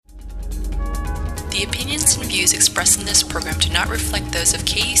The opinions and views expressed in this program do not reflect those of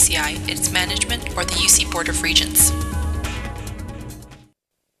KUCI, its management, or the UC Board of Regents.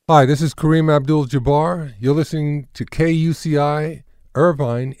 Hi, this is Kareem Abdul-Jabbar. You're listening to KUCI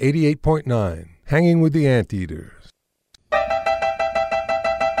Irvine 88.9, Hanging with the Anteaters.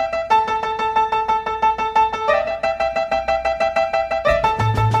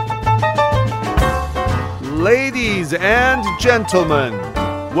 Ladies and gentlemen,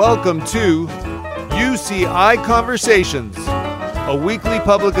 welcome to UCI Conversations, a weekly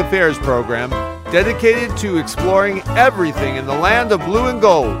public affairs program dedicated to exploring everything in the land of blue and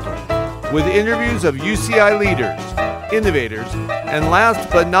gold, with interviews of UCI leaders, innovators, and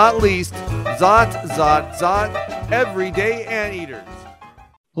last but not least, everyday anteaters.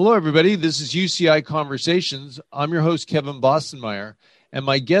 Hello, everybody. This is UCI Conversations. I'm your host, Kevin Bossenmeyer, and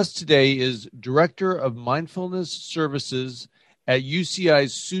my guest today is Director of Mindfulness Services at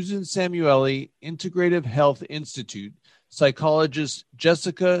UCI's Susan Samueli Integrative Health Institute, psychologist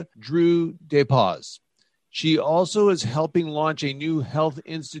Jessica Drew de Paz. She also is helping launch a new Health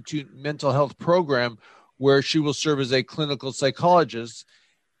Institute mental health program where she will serve as a clinical psychologist.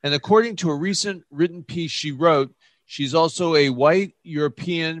 And according to a recent written piece she wrote, she's also a white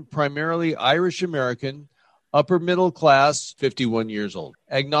European, primarily Irish American, upper middle class, 51 years old,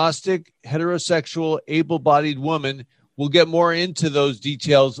 agnostic, heterosexual, able-bodied woman. We'll get more into those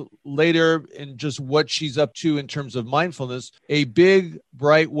details later in just what she's up to in terms of mindfulness. A big,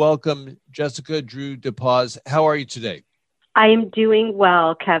 bright welcome, Jessica Drew de Paz. How are you today? I am doing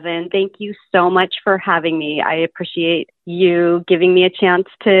well, Kevin. Thank you so much for having me. I appreciate you giving me a chance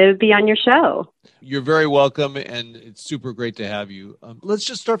to be on your show. You're very welcome, and it's super great to have you. Let's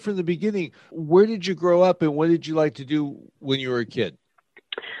just start from the beginning. Where did you grow up, and what did you like to do when you were a kid?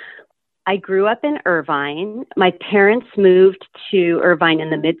 I grew up in Irvine. My parents moved to Irvine in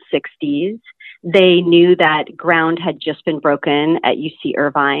the mid-'60s. They knew that ground had just been broken at UC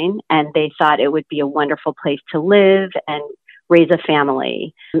Irvine, and they thought it would be a wonderful place to live and raise a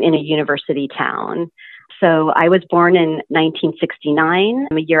family in a university town. So I was born in 1969,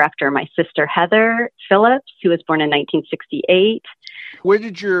 a year after my sister Heather Phillips, who was born in 1968. Where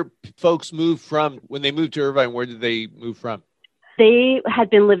did your folks move from? When they moved to Irvine, where did they move from? They had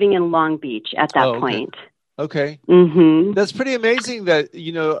been living in Long Beach at that point. Okay. Mm-hmm. That's pretty amazing that,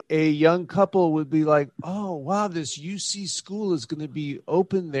 a young couple would be like, oh, wow, this UC school is going to be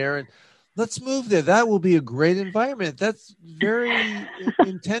open there, and let's move there. That will be a great environment. That's very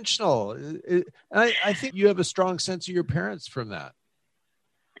intentional. I think you have a strong sense of your parents from that.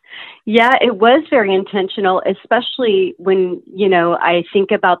 Yeah, it was very intentional, especially when, I think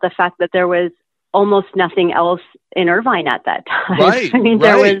about the fact that there was almost nothing else in Irvine at that time. Right. I mean,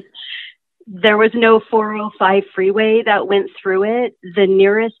 right. There was no 405 freeway that went through it. The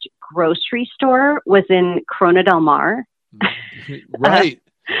nearest grocery store was in Corona del Mar. Right.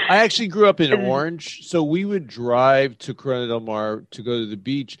 I actually grew up in Orange, so we would drive to Corona del Mar to go to the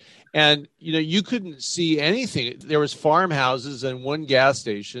beach. And, you couldn't see anything. There was farmhouses and one gas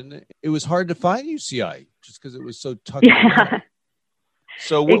station. It was hard to find UCI just because it was so tucked away.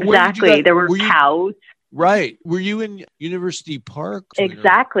 So exactly. There were cows. Right. Were you in University Park?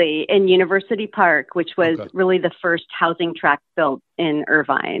 Exactly. In University Park, which was really the first housing tract built in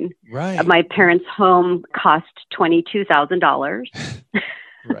Irvine. Right. My parents' home cost $22,000.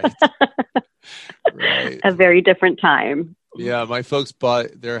 Right. Right. A very different time. Yeah. My folks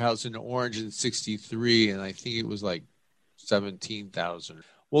bought their house in Orange in 1963, and I think it was like $17,000.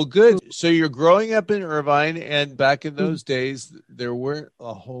 Well, good. So you're growing up in Irvine, and back in those days, there weren't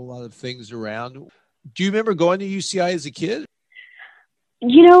a whole lot of things around. Do you remember going to UCI as a kid?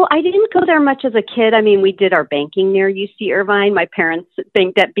 I didn't go there much as a kid. I mean, we did our banking near UC Irvine. My parents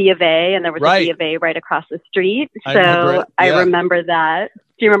banked at B of A, and there was a B of A right across the street. So I remember that.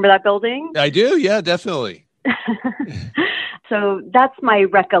 Do you remember that building? I do. Yeah, definitely. So that's my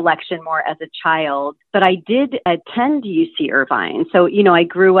recollection more as a child. But I did attend UC Irvine. So, I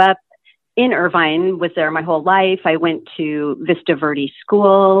grew up in Irvine, was there my whole life. I went to Vista Verde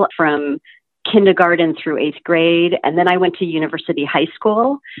School from kindergarten through 8th grade. And then I went to University High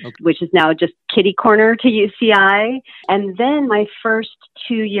School, which is now just kitty corner to UCI. And then my first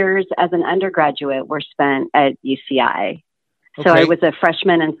 2 years as an undergraduate were spent at UCI. So I was a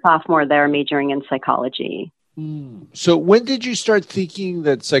freshman and sophomore there majoring in psychology. So when did you start thinking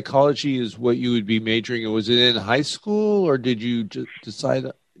that psychology is what you would be majoring in? Was it in high school, or did you just decide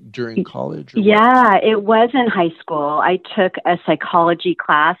during college? Yeah, it was in high school. I took a psychology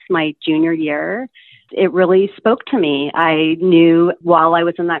class my junior year. It really spoke to me. I knew while I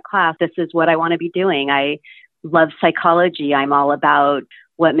was in that class, this is what I want to be doing. I love psychology. I'm all about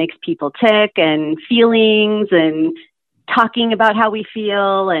what makes people tick and feelings and talking about how we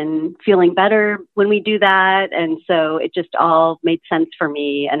feel and feeling better when we do that. And so it just all made sense for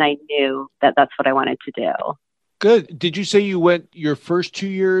me. And I knew that that's what I wanted to do. Good. Did you say you went your first 2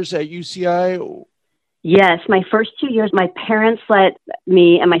 years at UCI? Yes, my first 2 years, my parents let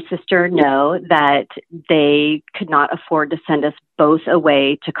me and my sister know that they could not afford to send us both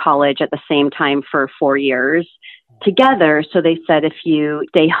away to college at the same time for 4 years together. So they said, if you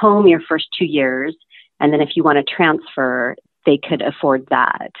stay home your first 2 years, and then if you want to transfer, they could afford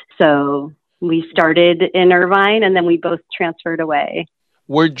that. So we started in Irvine, and then we both transferred away.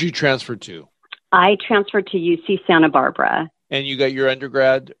 Where did you transfer to? I transferred to UC Santa Barbara. And you got your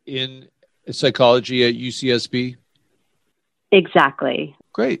undergrad in psychology at UCSB? Exactly.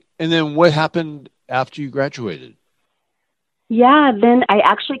 Great. And then what happened after you graduated? Yeah, then I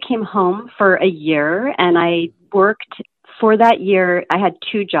actually came home for a year, and I worked for that year. I had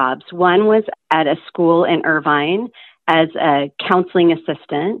 2 jobs. One was at a school in Irvine as a counseling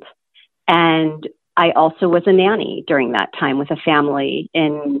assistant, and I also was a nanny during that time with a family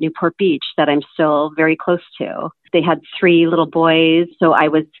in Newport Beach that I'm still very close to. They had 3 little boys, so I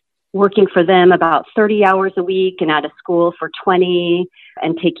was working for them about 30 hours a week and at a school for 20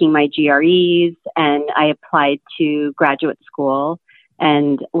 and taking my GREs. And I applied to graduate school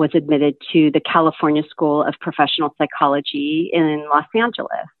and was admitted to the California School of Professional Psychology in Los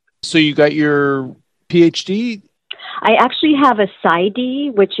Angeles. So you got your PhD? I actually have a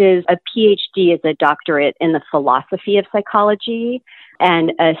PsyD, which is a PhD is a doctorate in the philosophy of psychology.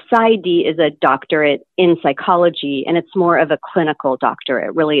 And a PsyD is a doctorate in psychology, and it's more of a clinical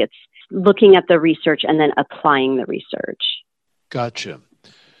doctorate. Really, it's looking at the research and then applying the research. Gotcha.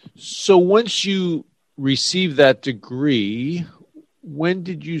 So once you received that degree, when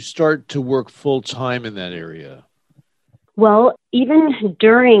did you start to work full-time in that area? Well, even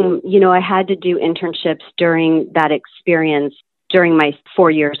during, I had to do internships during that experience during my 4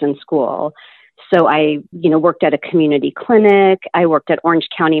 years in school. So I, worked at a community clinic. I worked at Orange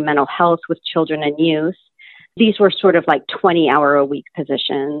County Mental Health with children and youth. These were sort of like 20-hour-a-week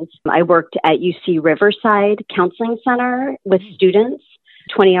positions. I worked at UC Riverside Counseling Center with students,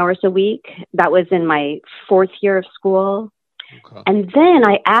 20 hours a week. That was in my 4th year of school. Okay. And then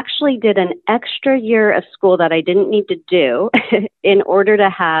I actually did an extra year of school that I didn't need to do in order to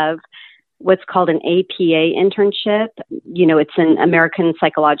have what's called an APA internship. It's an American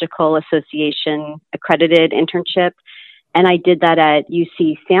Psychological Association accredited internship. And I did that at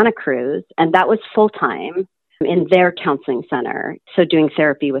UC Santa Cruz, and that was full-time in their counseling center. So doing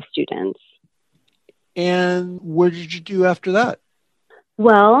therapy with students. And what did you do after that?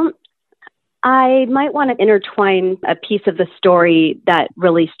 Well, I might want to intertwine a piece of the story that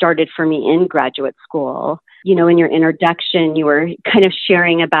really started for me in graduate school. In your introduction, you were kind of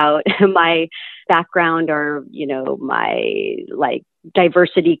sharing about my background or, my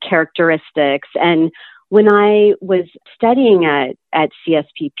diversity characteristics. And when I was studying at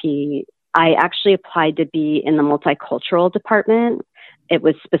CSPP, I actually applied to be in the multicultural department. It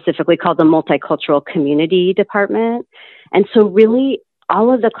was specifically called the Multicultural Community Department. And so really,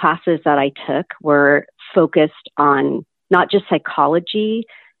 all of the classes that I took were focused on not just psychology,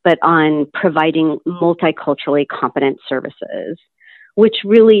 but on providing multiculturally competent services, which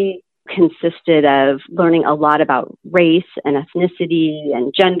really consisted of learning a lot about race and ethnicity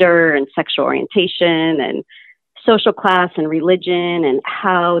and gender and sexual orientation and social class and religion and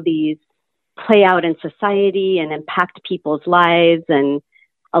how these play out in society and impact people's lives, and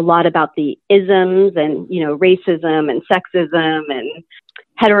a lot about the isms and, racism and sexism and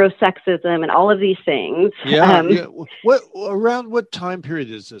heterosexism and all of these things. Yeah. Around what time period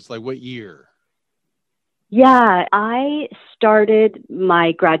is this? Like what year? Yeah, I started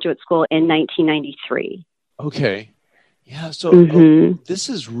my graduate school in 1993. Okay. Yeah. So this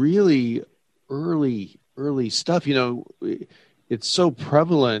is really early stuff. It's so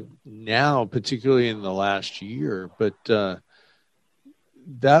prevalent now, particularly in the last year, but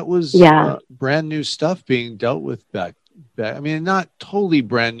that was brand new stuff being dealt with back. I mean, not totally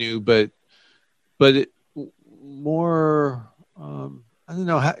brand new, but it more. I don't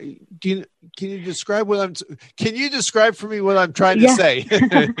know. How can you describe Can you describe for me what I'm trying to say?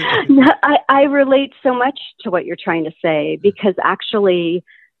 I relate so much to what you're trying to say because actually,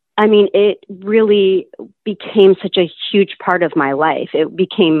 I mean, it really became such a huge part of my life. It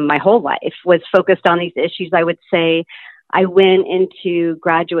became my whole life was focused on these issues. I would say I went into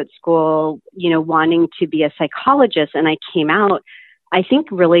graduate school, wanting to be a psychologist, and I came out, I think,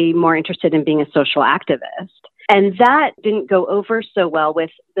 really more interested in being a social activist. And that didn't go over so well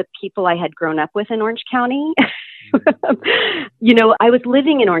with the people I had grown up with in Orange County. I was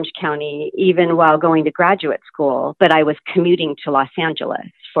living in Orange County even while going to graduate school, but I was commuting to Los Angeles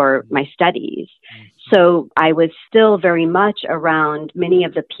for my studies. So I was still very much around many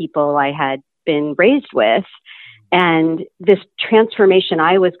of the people I had been raised with. And this transformation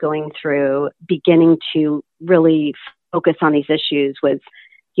I was going through, beginning to really focus on these issues was,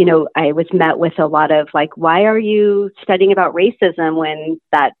 I was met with a lot of like, why are you studying about racism when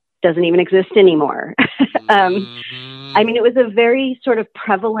that doesn't even exist anymore? It was a very sort of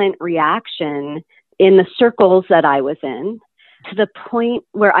prevalent reaction in the circles that I was in, to the point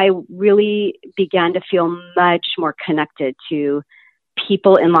where I really began to feel much more connected to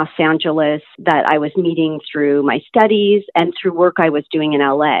people in Los Angeles that I was meeting through my studies and through work I was doing in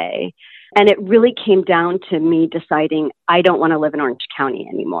LA. And it really came down to me deciding I don't want to live in Orange County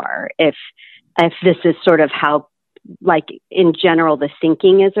anymore. If this is sort of how, like, in general, the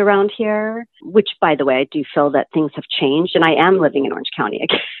thinking is around here, which, by the way, I do feel that things have changed and I am living in Orange County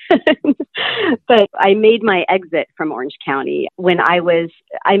again. But I made my exit from Orange County when I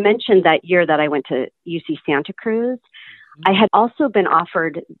mentioned that year that I went to UC Santa Cruz. I had also been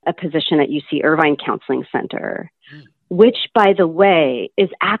offered a position at UC Irvine Counseling Center, which, by the way, is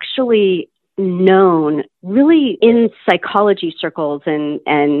actually known really in psychology circles and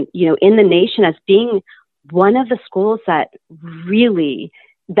in the nation as being one of the schools that really,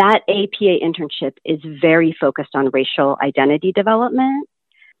 that APA internship is very focused on racial identity development.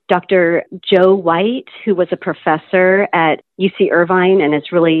 Dr. Joe White, who was a professor at UC Irvine and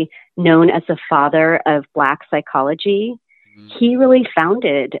is really known as the father of Black psychology, he really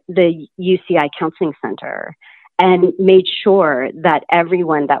founded the UCI Counseling Center and made sure that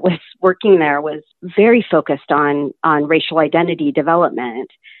everyone that was working there was very focused on racial identity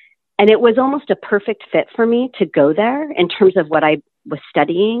development. And it was almost a perfect fit for me to go there in terms of what I was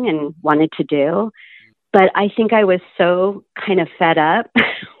studying and wanted to do. But I think I was so kind of fed up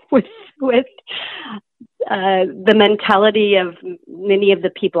with the mentality of many of the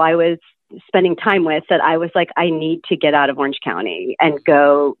people I was spending time with that I was like, I need to get out of Orange County and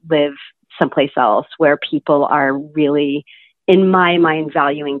go live someplace else where people are really, in my mind,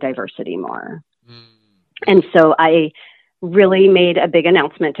 valuing diversity more. And so I really made a big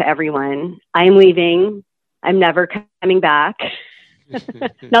announcement to everyone. I'm leaving. I'm never coming back.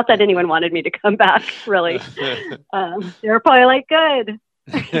 Not that anyone wanted me to come back, really. They were probably like, good.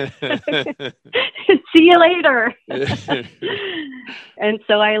 See you later. And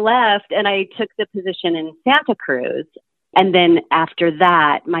so I left and I took the position in Santa Cruz. And then after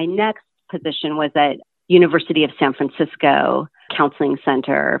that, my next position was at University of San Francisco Counseling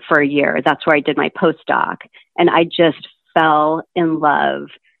Center for a year. That's where I did my postdoc. And I just fell in love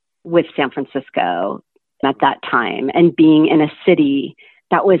with San Francisco at that time, and being in a city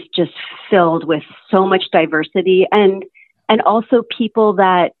that was just filled with so much diversity and also people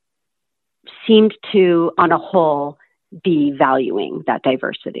that seemed to, on a whole, be valuing that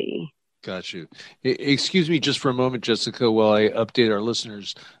diversity. Got you. Excuse me just for a moment, Jessica, while I update our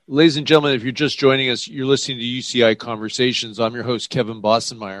listeners. Ladies and gentlemen, if you're just joining us, you're listening to UCI Conversations. I'm your host, Kevin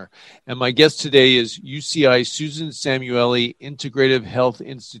Bossenmeyer, and my guest today is UCI Susan Samueli, Integrative Health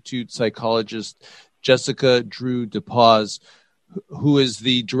Institute psychologist Jessica Drew de Paz, who is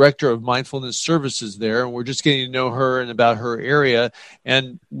the director of Mindfulness Services there. And we're just getting to know her and about her area.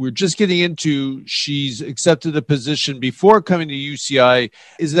 And we're just getting into, she's accepted a position before coming to UCI.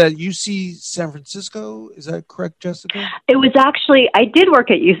 Is that UC San Francisco? Is that correct, Jessica? It was actually, I did work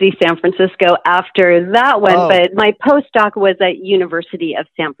at UC San Francisco after that one, but my postdoc was at University of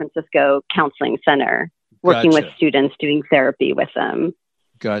San Francisco Counseling Center, working with students, doing therapy with them.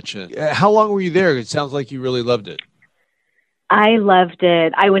 Gotcha. How long were you there? It sounds like you really loved it. I loved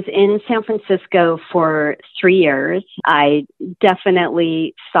it. I was in San Francisco for 3 years. I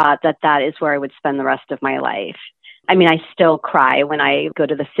definitely thought that is where I would spend the rest of my life. I mean, I still cry when I go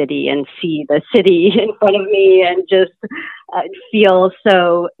to the city and see the city in front of me and just feel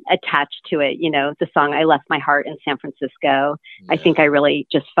so attached to it. You know, the song, I Left My Heart in San Francisco. Yeah. I think I really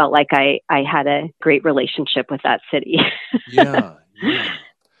just felt like I had a great relationship with that city. Yeah.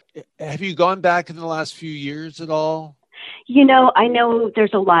 Have you gone back in the last few years at all? You know, I know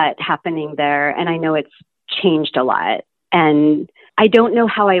there's a lot happening there, and I know it's changed a lot. And I don't know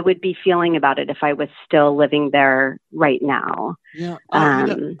how I would be feeling about it if I was still living there right now. Yeah.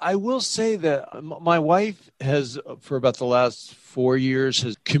 I will say that my wife has, for about the last 4 years,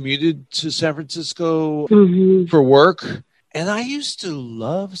 has commuted to San Francisco for work. And I used to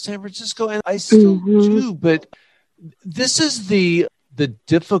love San Francisco, and I still do. But this is the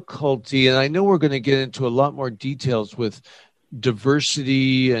difficulty, and I know we're going to get into a lot more details with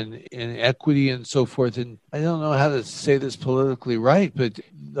diversity and equity and so forth. And I don't know how to say this politically right, but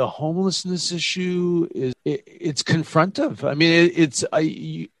the homelessness issue it's confrontive. I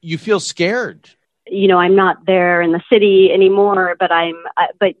mean, you feel scared. I'm not there in the city anymore, but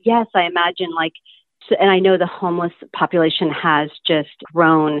but yes, I imagine and I know the homeless population has just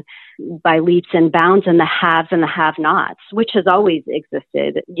grown by leaps and bounds, and the haves and the have-nots, which has always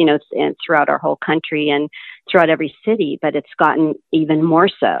existed, throughout our whole country and throughout every city, but it's gotten even more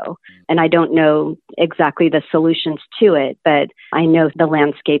so. And I don't know exactly the solutions to it, but I know the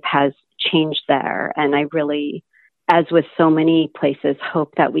landscape has changed there. And I really, as with so many places,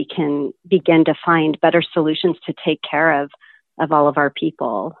 hope that we can begin to find better solutions to take care of all of our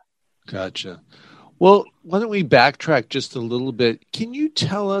people. Gotcha. Well, why don't we backtrack just a little bit? Can you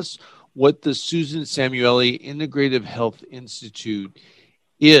tell us what the Susan Samueli Integrative Health Institute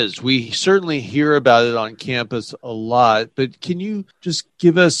is? We certainly hear about it on campus a lot, but can you just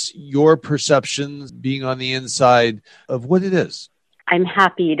give us your perceptions, being on the inside, of what it is? I'm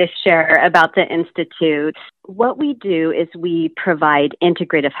happy to share about the Institute. What we do is we provide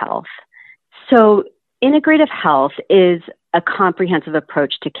integrative health. So integrative health is a comprehensive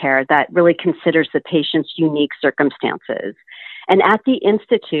approach to care that really considers the patient's unique circumstances. And at the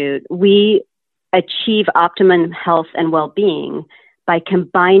Institute, we achieve optimum health and well-being by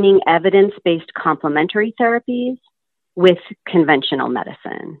combining evidence-based complementary therapies with conventional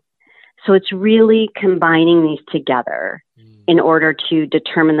medicine. So it's really combining these together in order to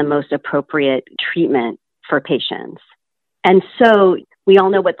determine the most appropriate treatment for patients. And so we all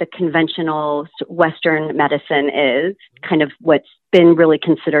know what the conventional Western medicine is, kind of what's been really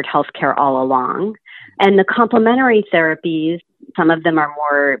considered healthcare all along. And the complementary therapies, some of them are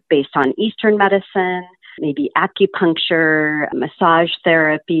more based on Eastern medicine, maybe acupuncture, massage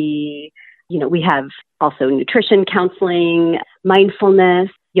therapy. We have also nutrition counseling, mindfulness,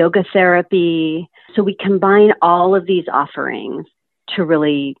 yoga therapy. So we combine all of these offerings to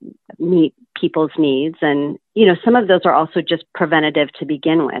really meet people's needs. And, some of those are also just preventative to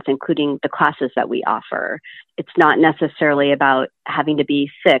begin with, including the classes that we offer. It's not necessarily about having to be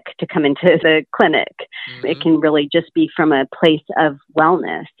sick to come into the clinic. Mm-hmm. It can really just be from a place of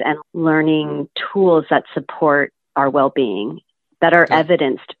wellness and learning tools that support our well-being that are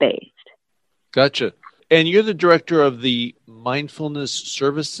evidence-based. Gotcha. And you're the director of the Mindfulness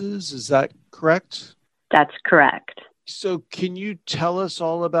Services, is that correct? That's correct. So can you tell us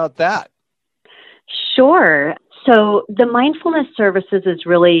all about that? Sure. So the Mindfulness Services is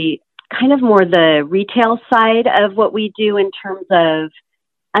really kind of more the retail side of what we do in terms of,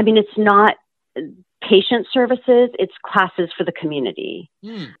 it's not patient services, it's classes for the community.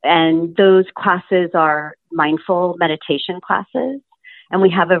 And those classes are mindful meditation classes, and we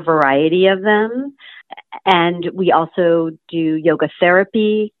have a variety of them. And we also do yoga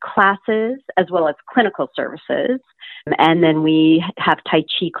therapy classes as well as clinical services. And then we have Tai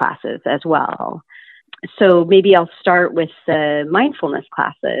Chi classes as well. So maybe I'll start with the mindfulness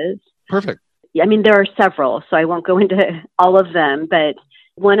classes. Perfect. There are several, so I won't go into all of them, but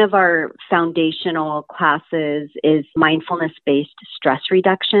one of our foundational classes is mindfulness-based stress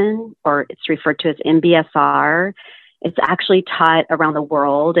reduction, or it's referred to as MBSR. It's actually taught around the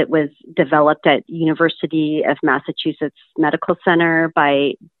world. It was developed at University of Massachusetts Medical Center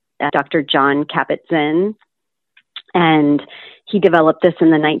by Dr. John Kabat-Zinn, and he developed this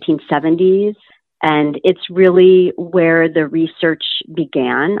in the 1970s. And it's really where the research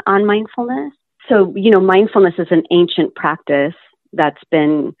began on mindfulness. So, mindfulness is an ancient practice that's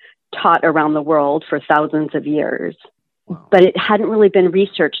been taught around the world for thousands of years, but it hadn't really been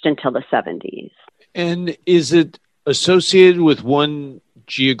researched until the 70s. And is it associated with one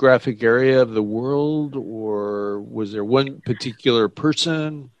geographic area of the world, or was there one particular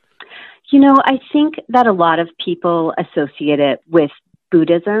person? I think that a lot of people associate it with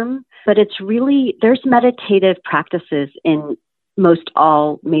Buddhism, but it's really, there's meditative practices in most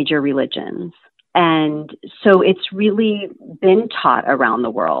all major religions. And so it's really been taught around the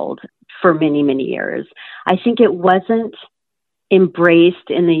world for many, many years. I think it wasn't embraced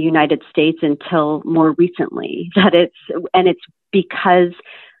in the United States until more recently. It's because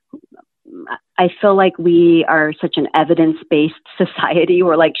I feel like we are such an evidence-based society.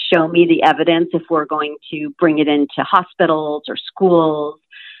 We're like, show me the evidence if we're going to bring it into hospitals or schools.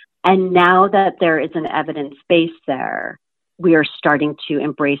 And now that there is an evidence base there, we are starting to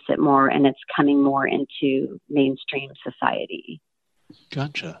embrace it more, and it's coming more into mainstream society.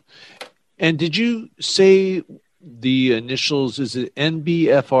 Gotcha. And did you say the initials, is it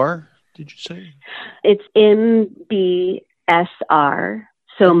NBFR, did you say? It's MBSR,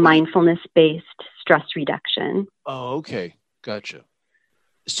 so mindfulness-based stress reduction. Oh, okay. Gotcha.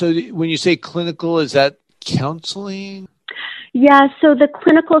 So when you say clinical, is that counseling? Yeah, so the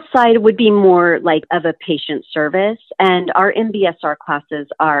clinical side would be more like of a patient service. And our MBSR classes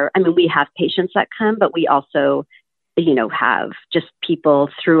we have patients that come, but we also, have just people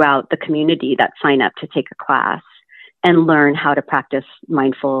throughout the community that sign up to take a class and learn how to practice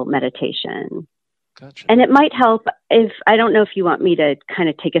mindful meditation. Gotcha. And it might help I don't know if you want me to kind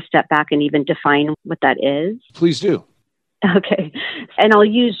of take a step back and even define what that is. Please do. Okay. And I'll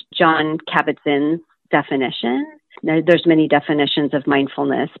use John Kabat-Zinn's definition. Now, there's many definitions of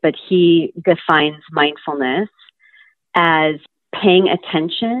mindfulness, but he defines mindfulness as paying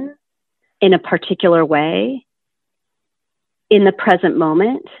attention in a particular way in the present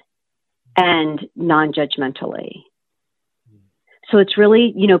moment and non-judgmentally. So it's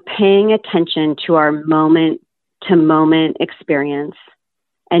really, paying attention to our moment-to-moment experience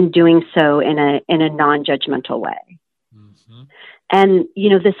and doing so in a non-judgmental way. Mm-hmm. And,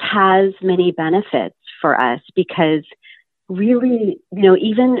 this has many benefits for us because really,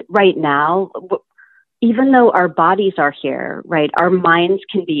 even right now, even though our bodies are here, right, our minds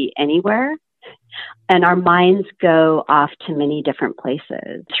can be anywhere. And our minds go off to many different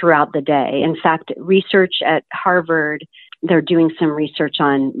places throughout the day. In fact, research at Harvard, they're doing some research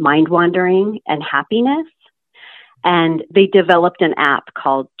on mind wandering and happiness. And they developed an app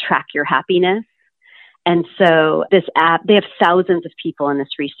called Track Your Happiness. And so this app, they have thousands of people in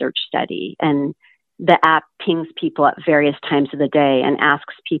this research study. And the app pings people at various times of the day and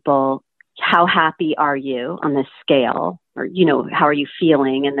asks people, how happy are you on this scale? Or, how are you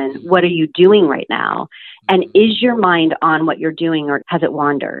feeling? And then what are you doing right now? And is your mind on what you're doing or has it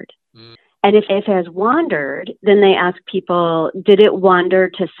wandered? And if it has wandered, then they ask people, did it wander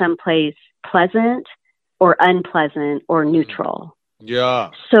to someplace pleasant or unpleasant or neutral? Yeah.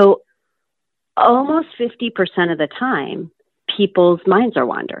 So almost 50% of the time, people's minds are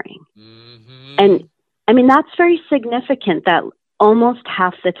wandering. Mm-hmm. And that's very significant that almost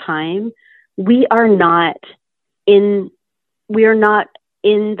half the time we are not in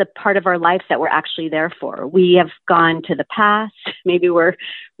the part of our life that we're actually there for. We have gone to the past. Maybe we're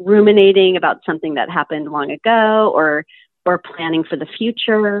ruminating about something that happened long ago or planning for the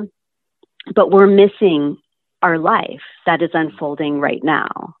future, but we're missing our life that is unfolding right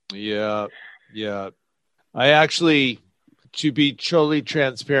now. Yeah. Yeah. I actually, to be totally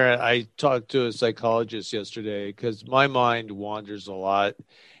transparent, I talked to a psychologist yesterday because my mind wanders a lot.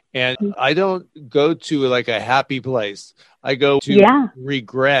 And I don't go to like a happy place. I go to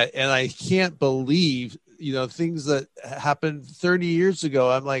regret. And I can't believe, things that happened 30 years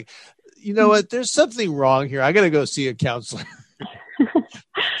ago. I'm like, you know what? There's something wrong here. I got to go see a counselor.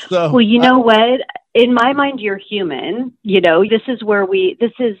 Well, you know what? In my mind, you're human. This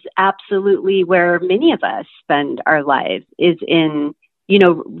is absolutely where many of us spend our lives is in,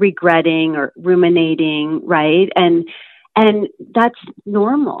 regretting or ruminating, right? And that's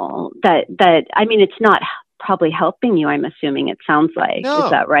normal. It's not probably helping you, I'm assuming it sounds like. No,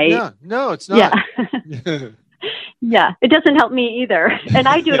 is that right? Yeah. No, it's not. Yeah. Yeah, it doesn't help me either. And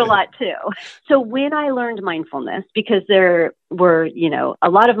I do it a lot too. So when I learned mindfulness, because there were, a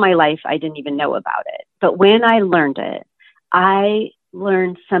lot of my life, I didn't even know about it. But when I learned it, I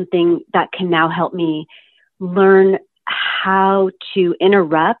learned something that can now help me learn how to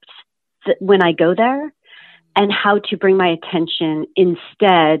interrupt when I go there and how to bring my attention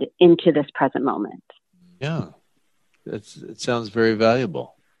instead into this present moment. Yeah, it sounds very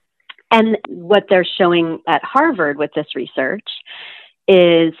valuable. And what they're showing at Harvard with this research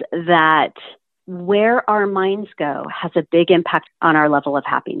is that where our minds go has a big impact on our level of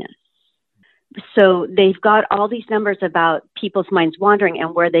happiness. So they've got all these numbers about people's minds wandering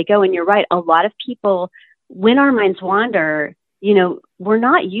and where they go. And you're right, a lot of people, when our minds wander, we're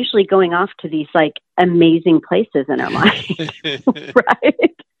not usually going off to these like amazing places in our mind,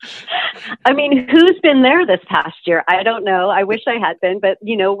 right? I mean, who's been there this past year? I don't know. I wish I had been, but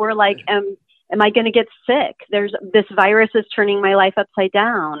we're like, am I going to get sick? This virus is turning my life upside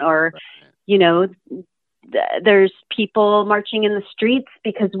down, or, there's people marching in the streets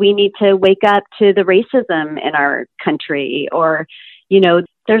because we need to wake up to the racism in our country, or,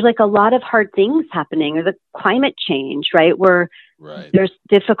 there's like a lot of hard things happening, or the climate change, right? Where there's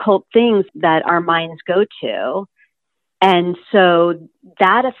difficult things that our minds go to. And so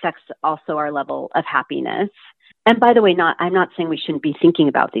that affects also our level of happiness. And by the way, I'm not saying we shouldn't be thinking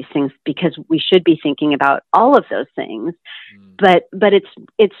about these things, because we should be thinking about all of those things. But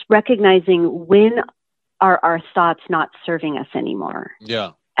it's recognizing when are our thoughts not serving us anymore.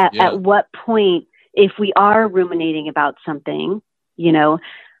 Yeah. At what point, if we are ruminating about something,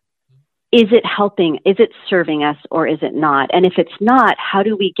 is it helping? Is it serving us, or is it not? And if it's not, how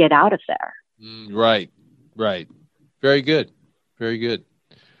do we get out of there? Right. Very good. Very good.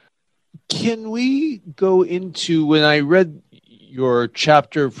 Can we go into, when I read your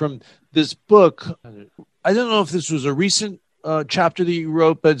chapter from this book, I don't know if this was a recent chapter that you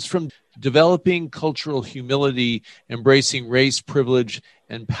wrote, but it's from Developing Cultural Humility, Embracing Race, Privilege,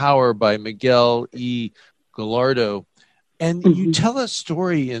 and Power by Miguel E. Gallardo. And you tell a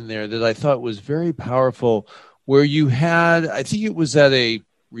story in there that I thought was very powerful, where you had, I think it was at a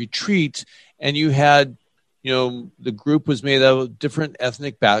retreat, and you had, the group was made out of different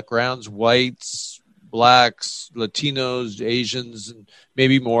ethnic backgrounds, whites, blacks, Latinos, Asians, and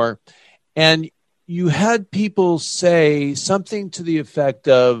maybe more. And you had people say something to the effect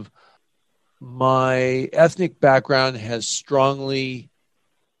of, my ethnic background has strongly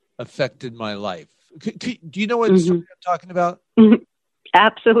affected my life. Do you know what story I'm talking about?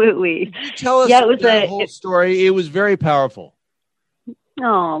 Absolutely. Can you tell us that whole story? It was very powerful.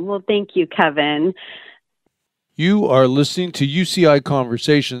 Oh, well, thank you, Kevin. You are listening to UCI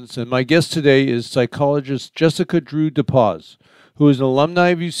Conversations, and my guest today is psychologist Jessica Drew de Paz, who is an alumni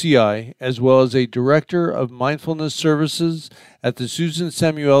of UCI, as well as a director of Mindfulness Services at the Susan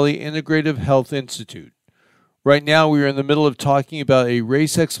Samueli Integrative Health Institute. Right now, we are in the middle of talking about a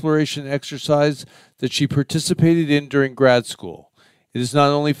race exploration exercise that she participated in during grad school. It is not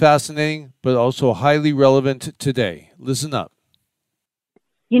only fascinating, but also highly relevant today. Listen up.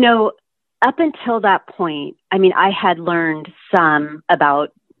 Up until that point, I had learned some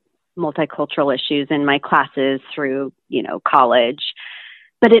about multicultural issues in my classes through, college,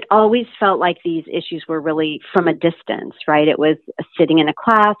 but it always felt like these issues were really from a distance, right? It was sitting in a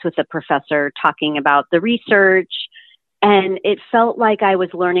class with a professor talking about the research, and it felt like I was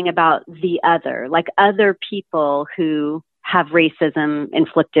learning about the other, like other people who have racism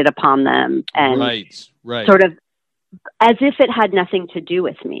inflicted upon them, and right. sort of as if it had nothing to do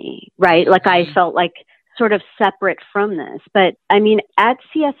with me, right? Like I felt like sort of separate from this. But at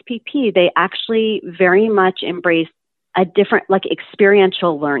CSPP, they actually very much embraced a different, like,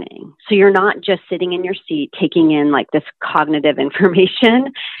 experiential learning. So you're not just sitting in your seat taking in like this cognitive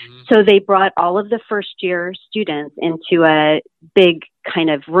information. So they brought all of the first year students into a big kind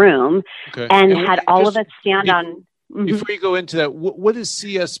of room and had all of us stand on. Before you go into that, what is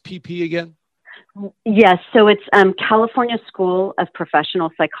CSPP again? Yes, so it's California School of Professional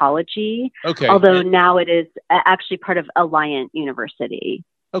Psychology, although now it is actually part of Alliant University.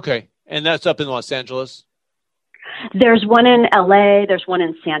 Okay, and that's up in Los Angeles? There's one in LA, there's one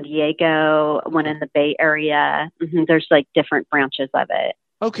in San Diego, one in the Bay Area. There's like different branches of it.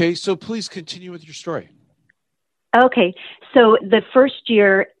 Okay, so please continue with your story. Okay, so the first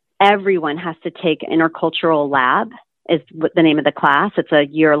year, everyone has to take intercultural lab. Is the name of the class. It's a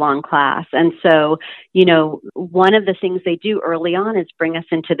year-long class. And so, one of the things they do early on is bring us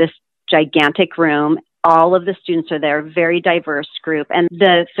into this gigantic room. All of the students are there, very diverse group. And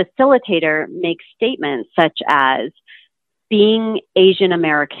the facilitator makes statements such as, being Asian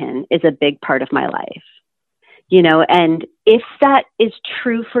American is a big part of my life. And if that is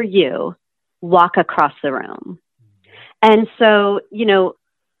true for you, walk across the room. And so,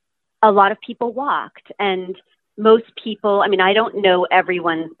 a lot of people walked, and most people, I don't know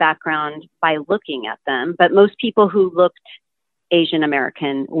everyone's background by looking at them, but most people who looked Asian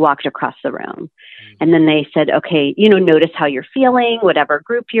American walked across the room. And then they said, okay, notice how you're feeling, whatever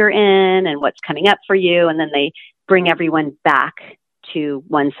group you're in and what's coming up for you. And then they bring everyone back to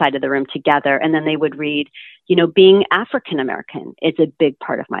one side of the room together. And then they would read, being African American is a big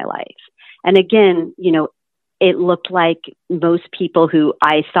part of my life. And again, it looked like most people who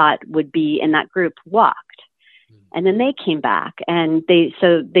I thought would be in that group walked. And then they came back and this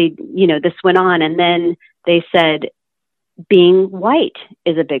went on. And then they said, being white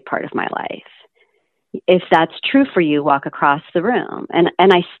is a big part of my life. If that's true for you, walk across the room. And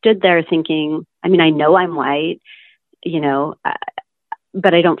I stood there thinking, I know I'm white,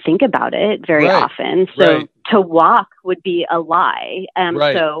 but I don't think about it very often. So to walk would be a lie.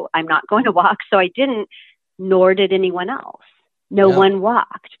 So I'm not going to walk. So I didn't, nor did anyone else. No one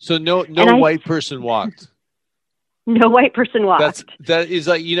walked. So no white person walked. No white person walked. That is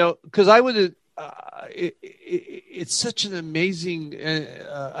like, because I would, it's such an amazing,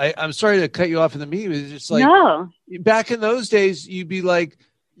 I'm sorry to cut you off in the meeting. It's just like, no. Back in those days, you'd be like,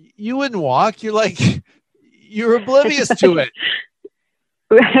 you wouldn't walk. You're like, you're oblivious to it.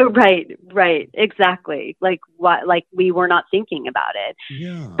 Right. Exactly. Like what, like we were not thinking about it.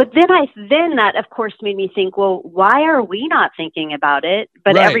 Yeah. But then that of course made me think, well, why are we not thinking about it?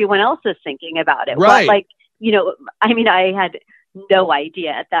 But everyone else is thinking about it. Right. I had no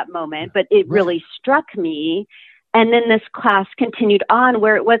idea at that moment, but it really struck me. And then this class continued on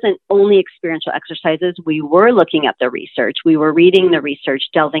where it wasn't only experiential exercises. We were looking at the research. We were reading the research,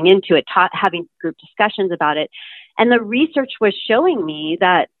 delving into it, having group discussions about it. And the research was showing me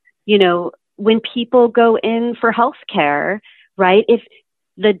that, when people go in for healthcare, right, if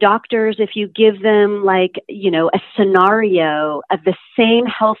the doctors, if you give them a scenario of the same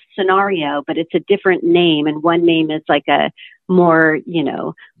health scenario, but it's a different name, and one name is like a more,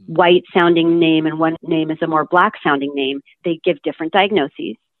 white sounding name and one name is a more black sounding name, they give different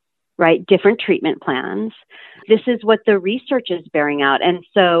diagnoses, right? Different treatment plans. This is what the research is bearing out. And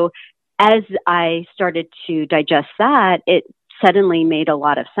so as I started to digest that, it suddenly made a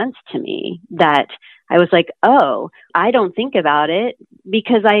lot of sense to me that I was like, oh, I don't think about it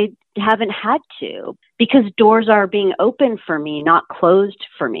because I haven't had to, because doors are being opened for me, not closed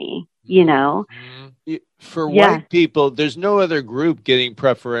for me, For white people, there's no other group getting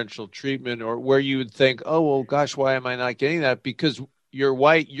preferential treatment or where you would think, oh, well, gosh, why am I not getting that? Because you're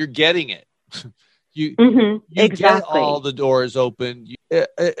white, you're getting it. You exactly. Get all the doors open.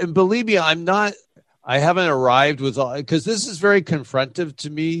 And believe me, I haven't arrived with all, because this is very confrontive to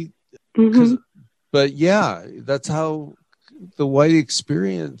me. But yeah, that's how the white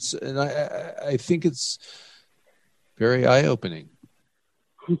experience, and I think it's very eye-opening.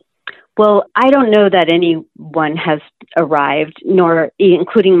 Well, I don't know that anyone has arrived, nor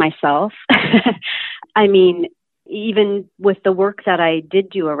including myself. I mean, even with the work that I did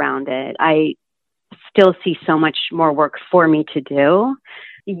do around it, I still see so much more work for me to do.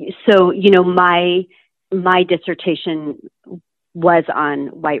 So, my dissertation was on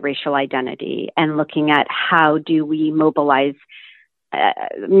white racial identity and looking at how do we mobilize.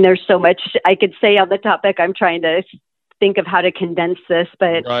 There's so much I could say on the topic. I'm trying to think of how to condense this,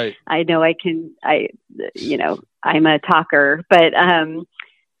 but right. I know I'm a talker, but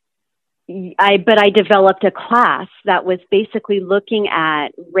I developed a class that was basically looking at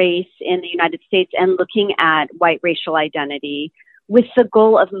race in the United States and looking at white racial identity with the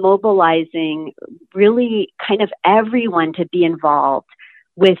goal of mobilizing really kind of everyone to be involved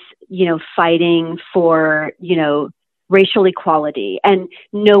with, fighting for, racial equality, and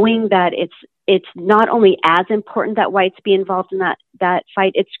knowing that it's not only as important that whites be involved in that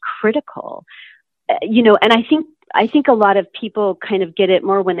fight, it's critical. And I think a lot of people kind of get it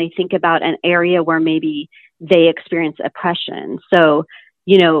more when they think about an area where maybe they experience oppression. So,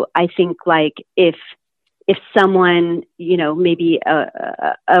 I think like if someone, maybe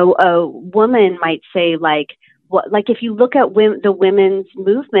a woman might say like if you look at the women's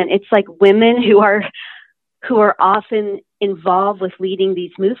movement, it's like women who are often involved with leading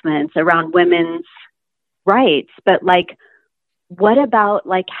these movements around women's rights. But like, what about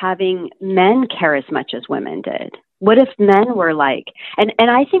like having men care as much as women did? What if men were like, and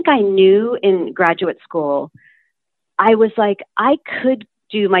I think I knew in graduate school, I was like, I could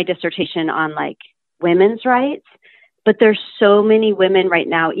do my dissertation on like women's rights, but there's so many women right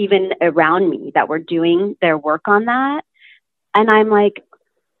now, even around me, that were doing their work on that. And I'm like,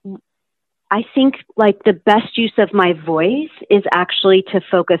 I think like the best use of my voice is actually to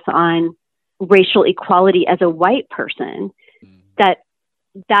focus on racial equality as a white person.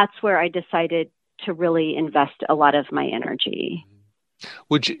 That's where I decided to really invest a lot of my energy.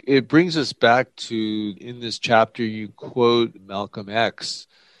 Which it brings us back to, in this chapter, you quote Malcolm X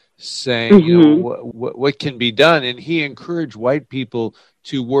saying, what can be done? And he encouraged white people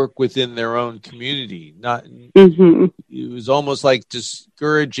to work within their own community. It was almost like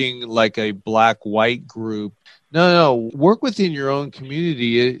discouraging like a black-white group. No, work within your own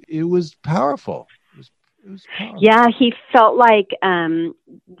community. It was powerful. It was powerful. Yeah, he felt like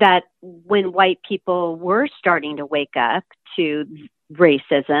that when white people were starting to wake up to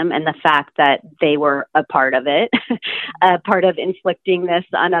racism and the fact that they were a part of it, a part of inflicting this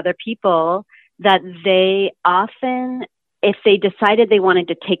on other people, that they often, if they decided they wanted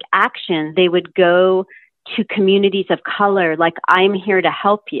to take action, they would go to communities of color, like, I'm here to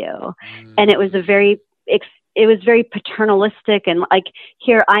help you. And it was very paternalistic and like,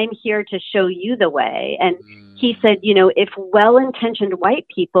 I'm here to show you the way. And he said, if well-intentioned white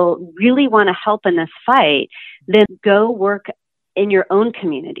people really want to help in this fight, then go work in your own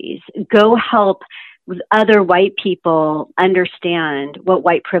communities, go help other white people understand what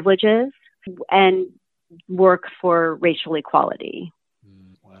white privilege is and work for racial equality.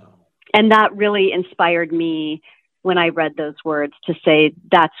 Wow. And that really inspired me when I read those words to say,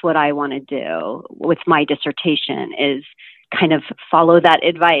 that's what I want to do with my dissertation, is kind of follow that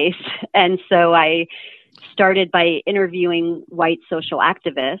advice. And so I started by interviewing white social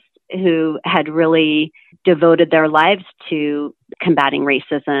activists who had really devoted their lives to combating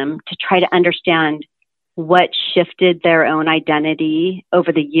racism to try to understand what shifted their own identity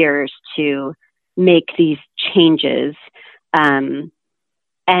over the years to make these changes. And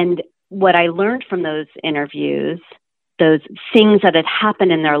what I learned from those interviews, those things that had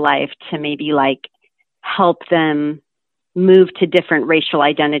happened in their life to maybe like help them move to different racial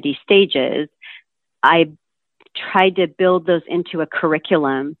identity stages, I tried to build those into a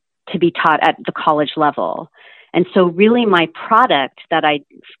curriculum to be taught at the college level. And so really my product that I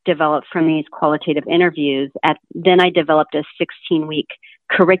developed from these qualitative interviews, then I developed a 16-week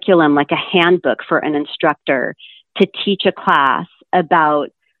curriculum, like a handbook for an instructor to teach a class about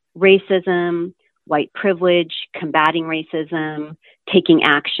racism, white privilege, combating racism, taking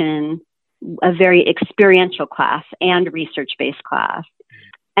action, a very experiential class and research-based class.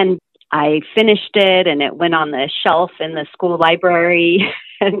 And I finished it and it went on the shelf in the school library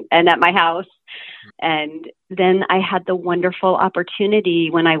and at my house. And then I had the wonderful opportunity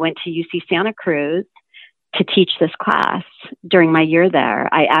when I went to UC Santa Cruz to teach this class during my year there.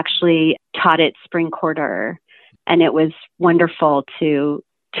 I actually taught it spring quarter, and it was wonderful to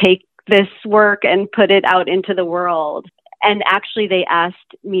take this work and put it out into the world. And actually they asked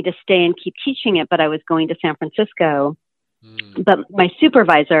me to stay and keep teaching it, but I was going to San Francisco. But my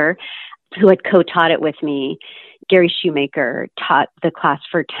supervisor, who had co-taught it with me, Gary Shoemaker, taught the class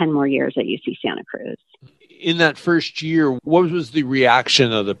for 10 more years at UC Santa Cruz. In that first year, what was the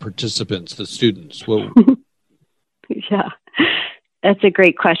reaction of the participants, the students? Yeah, that's a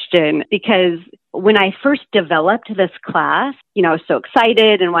great question, because when I first developed this class, I was so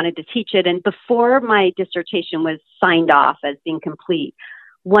excited and wanted to teach it. And before my dissertation was signed off as being complete,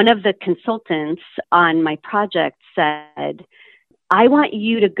 one of the consultants on my project said, I want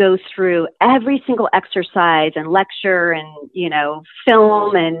you to go through every single exercise and lecture and,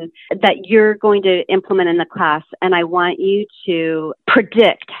 film and that you're going to implement in the class. And I want you to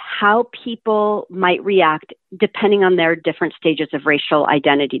predict how people might react depending on their different stages of racial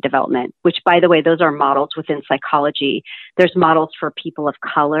identity development, which, by the way, those are models within psychology. There's models for people of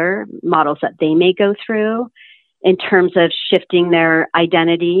color, models that they may go through in terms of shifting their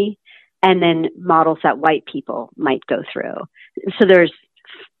identity, and then models that white people might go through. So there's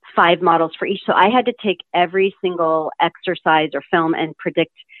 5 models for each. So I had to take every single exercise or film and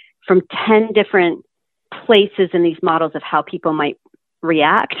predict from 10 different places in these models of how people might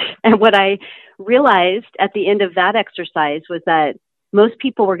react. And what I realized at the end of that exercise was that most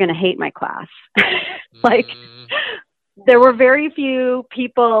people were going to hate my class. There were very few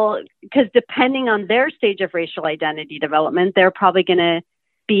people, because depending on their stage of racial identity development, they're probably going to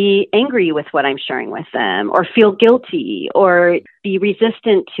be angry with what I'm sharing with them, or feel guilty, or be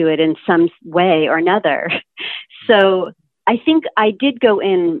resistant to it in some way or another. So I think I did go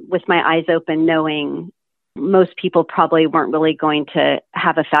in with my eyes open, knowing most people probably weren't really going to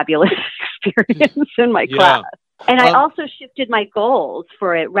have a fabulous experience in my class. And I also shifted my goals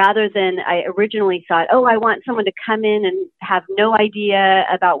for it. Rather than I originally thought, I want someone to come in and have no idea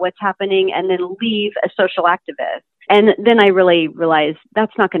about what's happening and then leave a social activist. And then I really realized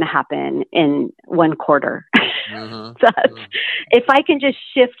that's not going to happen in one quarter. If I can just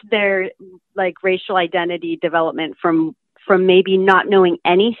shift their racial identity development from maybe not knowing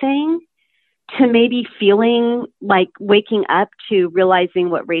anything to maybe feeling like waking up to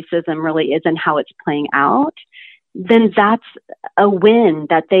realizing what racism really is and how it's playing out, then that's a win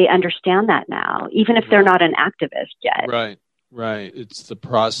that they understand that now, even if they're not an activist yet. Right. It's the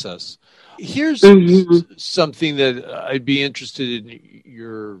process. Here's something that I'd be interested in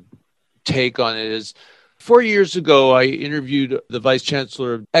your take on it is 4 years ago, I interviewed the Vice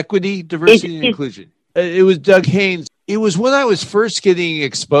Chancellor of Equity, Diversity, and Inclusion. It was Doug Haynes. It was when I was first getting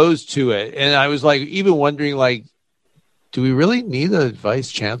exposed to it. And I was even wondering, do we really need a Vice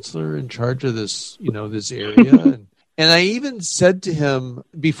Chancellor in charge of this, this area? And I even said to him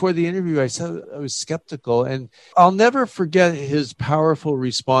before the interview, I said I was skeptical. And I'll never forget his powerful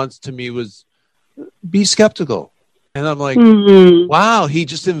response to me was, be skeptical. And I'm like, wow, he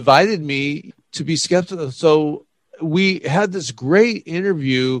just invited me to be skeptical. So we had this great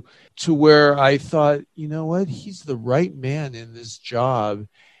interview to where I thought, you know what, he's the right man in this job.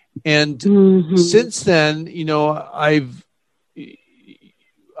 And since then, I've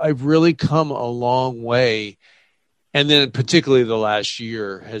really come a long way. And then particularly the last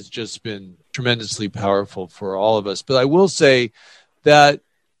year has just been tremendously powerful for all of us. But I will say that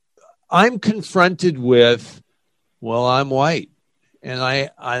I'm confronted with, I'm white, and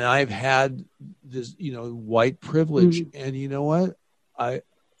I've had this, white privilege. And you know what? I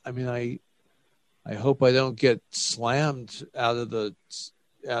hope I don't get slammed out of the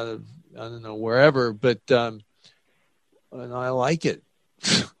out of, I don't know, wherever, but, and I like it.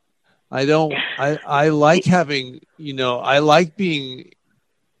 I like having, I like being,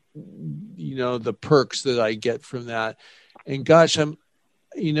 the perks that I get from that. And gosh,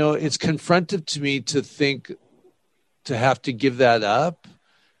 it's confrontive to me to think to have to give that up.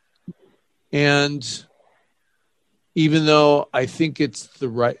 And even though I think it's the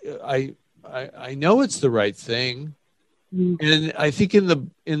right, I know it's the right thing. Mm-hmm. And I think in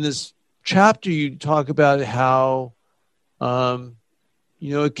this chapter, you talk about how,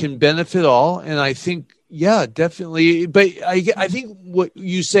 it can benefit all. And I think, yeah, definitely. But I think what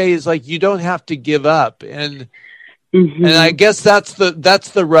you say is like, you don't have to give up. And, mm-hmm. and I guess that's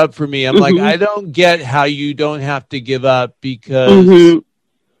the rub for me. I'm mm-hmm. like, I don't get how you don't have to give up because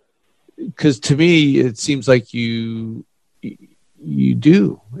to me, it seems like you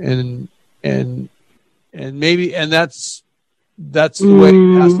do. And maybe, and that's the way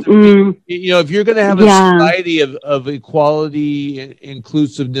it has to be. If you're going to have a society of equality,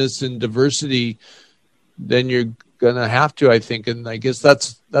 inclusiveness, and diversity, then you're going to have to, I think. And I guess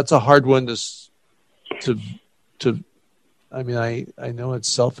that's a hard one to. I mean, I know it's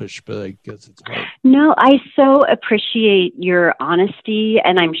selfish, but I guess it's hard. No, I so appreciate your honesty,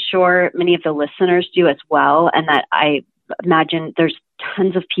 and I'm sure many of the listeners do as well. And that I imagine there's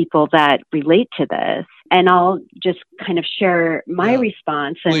tons of people that relate to this. And I'll just kind of share my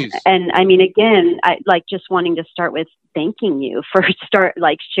response. And I mean, again, I like just wanting to start with thanking you for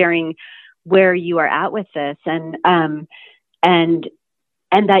sharing where you are at with this. And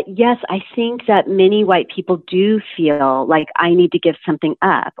that, yes, I think that many white people do feel like I need to give something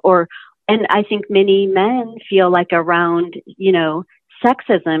up, and I think many men feel like around,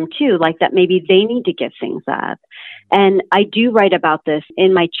 sexism too, like that maybe they need to give things up. And I do write about this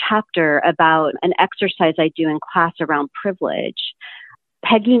in my chapter about an exercise I do in class around privilege.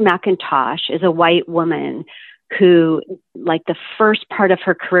 Peggy McIntosh is a white woman who, like the first part of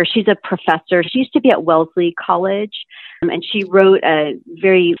her career, she's a professor. She used to be at Wellesley College, and she wrote a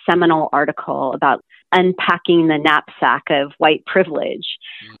very seminal article about unpacking the knapsack of white privilege.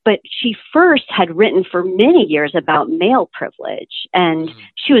 But she first had written for many years about male privilege, and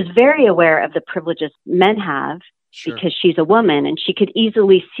she was very aware of the privileges men have because she's a woman, and she could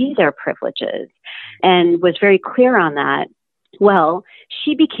easily see their privileges and was very clear on that. Well,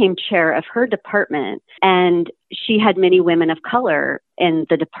 she became chair of her department, and she had many women of color in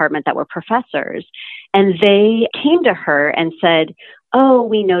the department that were professors. And they came to her and said, oh,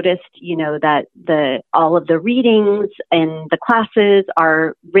 we noticed, that all of the readings in the classes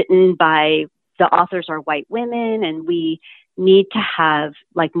are written by the authors are white women, and we need to have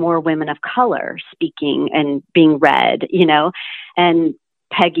like more women of color speaking and being read, and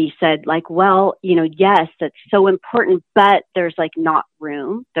Peggy said, like, well, yes, that's so important, but there's like not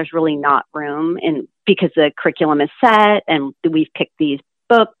room. There's really not room, and because the curriculum is set and we've picked these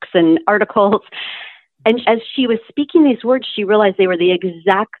books and articles. And as she was speaking these words, she realized they were the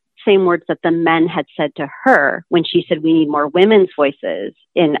exact same words that the men had said to her when she said, we need more women's voices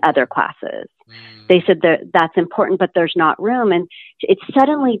in other classes. They said that's important, but there's not room. And it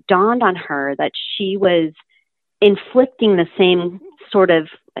suddenly dawned on her that she was inflicting the same sort of,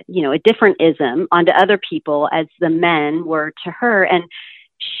 a different ism onto other people as the men were to her. And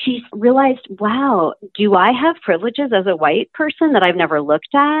she realized, wow, do I have privileges as a white person that I've never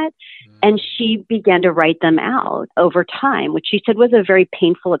looked at? And she began to write them out over time, which she said was a very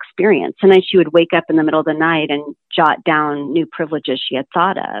painful experience. And then she would wake up in the middle of the night and jot down new privileges she had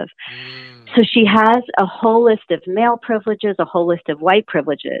thought of. So she has a whole list of male privileges, a whole list of white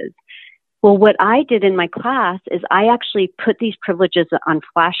privileges. Well, what I did in my class is I actually put these privileges on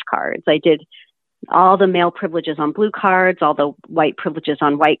flashcards. I did all the male privileges on blue cards, all the white privileges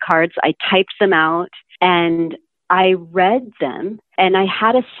on white cards. I typed them out and I read them, and I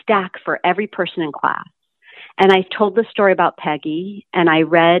had a stack for every person in class. And I told the story about Peggy, and I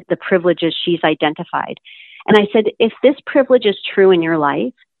read the privileges she's identified. And I said, if this privilege is true in your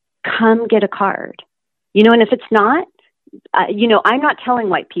life, come get a card. And if it's not, I'm not telling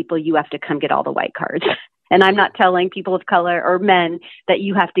white people you have to come get all the white cards. And I'm not telling people of color or men that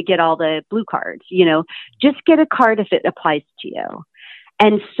you have to get all the blue cards. Just get a card if it applies to you.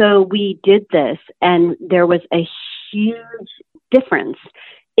 And so we did this, and there was a huge difference.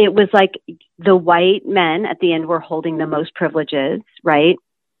 It was like the white men at the end were holding the most privileges, right,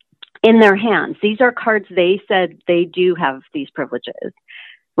 in their hands. These are cards they said they do have these privileges,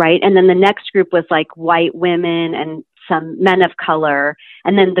 right? And then the next group was like white women and some men of color.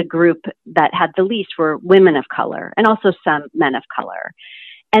 And then the group that had the least were women of color and also some men of color.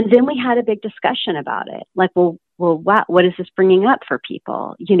 And then we had a big discussion about it. Like, well, well, wow, what is this bringing up for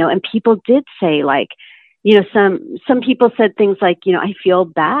people? And people did say, like, some people said things like, I feel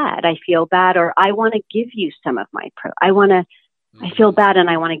bad, or I want to give you some of my I feel bad and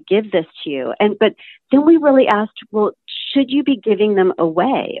I want to give this to you. But then we really asked, well, should you be giving them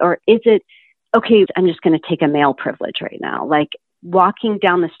away? Or is it, okay, I'm just going to take a male privilege right now, like walking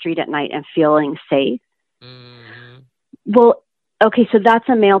down the street at night and feeling safe. Mm-hmm. Well, okay, so that's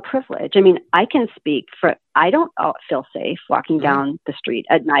a male privilege. I mean, I can speak for, I don't feel safe walking down the street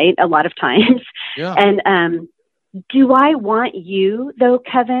at night a lot of times. Yeah. And do I want you, though,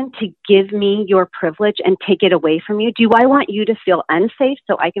 Kevin, to give me your privilege and take it away from you? Do I want you to feel unsafe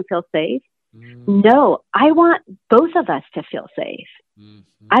so I can feel safe? Mm-hmm. No, I want both of us to feel safe.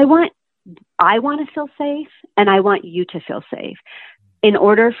 Mm-hmm. I want to feel safe, and I want you to feel safe. In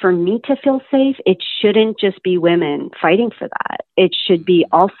order for me to feel safe, it shouldn't just be women fighting for that. It should be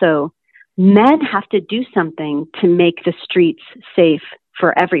also men have to do something to make the streets safe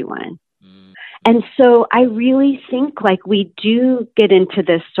for everyone. And so I really think like we do get into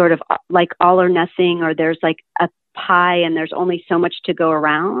this sort of like all or nothing, or there's like a pie and there's only so much to go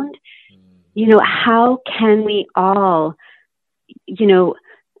around. How can we all,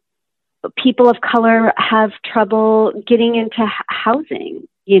 people of color have trouble getting into housing,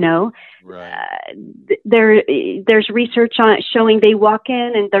 Right. There's research on it showing they walk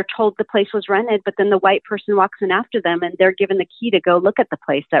in and they're told the place was rented, but then the white person walks in after them and they're given the key to go look at the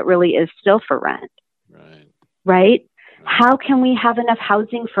place that really is still for rent. Right? How can we have enough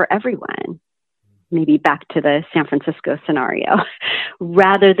housing for everyone? Maybe back to the San Francisco scenario,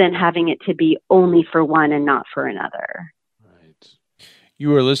 rather than having it to be only for one and not for another.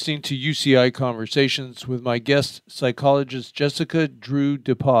 You are listening to UCI Conversations with my guest, psychologist Jessica Drew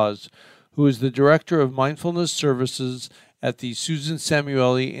de Paz, who is the Director of Mindfulness Services at the Susan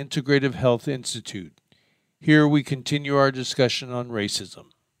Samueli Integrative Health Institute. Here we continue our discussion on racism.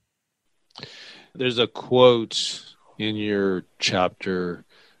 There's a quote in your chapter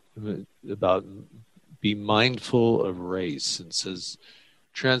about be mindful of race. It says,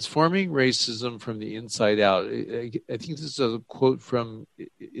 transforming racism from the inside out. I think this is a quote from,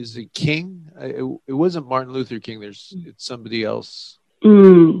 is it King? It wasn't Martin Luther King. It's somebody else.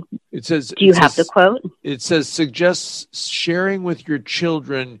 It says, do you have the quote? It says, suggests sharing with your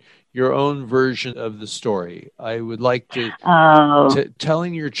children your own version of the story. I would like to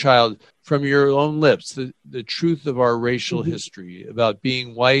telling your child from your own lips the truth of our racial history about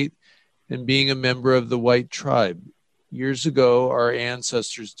being white and being a member of the white tribe. Years ago, our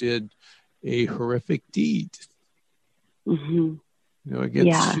ancestors did a horrific deed,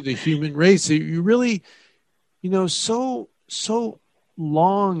 against the human race. You really, so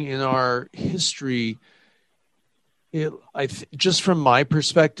long in our history, just from my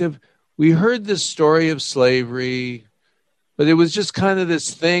perspective, we heard this story of slavery, but it was just kind of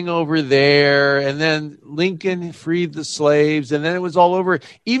this thing over there. And then Lincoln freed the slaves, and then it was all over.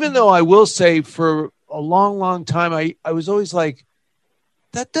 Even though I will say for a long, long time, I was always like,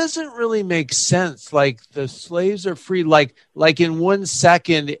 that doesn't really make sense. Like the slaves are free, like in 1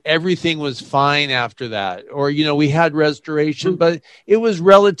 second, everything was fine after that. Or, we had restoration, but it was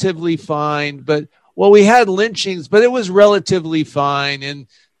relatively fine. But, we had lynchings, but it was relatively fine. And,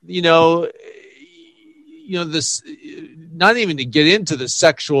 this, not even to get into the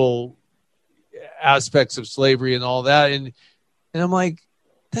sexual aspects of slavery and all that. And I'm like,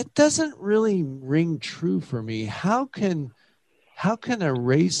 that doesn't really ring true for me. How can a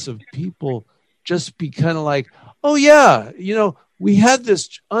race of people just be kind of like, oh yeah, we had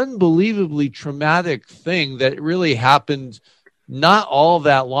this unbelievably traumatic thing that really happened not all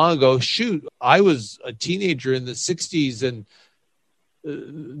that long ago. Shoot, I was a teenager in the 60s, and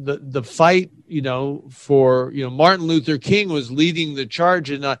the fight, for, Martin Luther King was leading the charge,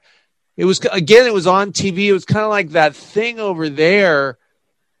 and it was on TV. It was kind of like that thing over there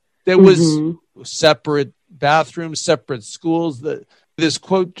that was separate bathrooms, separate schools. That this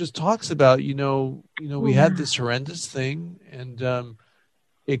quote just talks about, we had this horrendous thing, and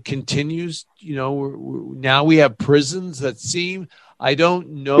it continues. Now we have prisons that seem, I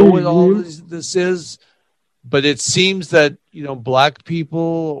don't know what all this is, but it seems that, Black people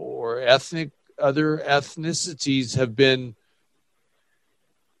or other ethnicities have been,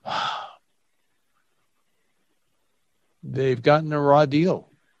 they've gotten a raw deal.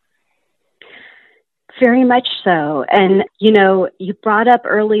 Very much so. And, you brought up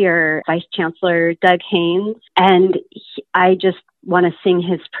earlier Vice Chancellor Doug Haynes, and I just want to sing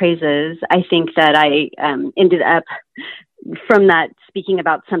his praises. I think that I ended up from that speaking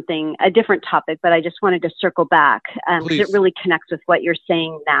about a different topic, but I just wanted to circle back because it really connects with what you're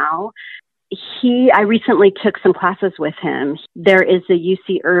saying now. I recently took some classes with him. There is the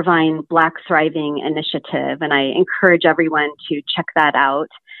UC Irvine Black Thriving Initiative, and I encourage everyone to check that out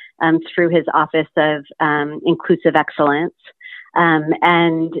through his Office of Inclusive Excellence.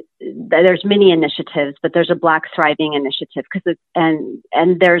 And there's many initiatives, but there's a Black Thriving Initiative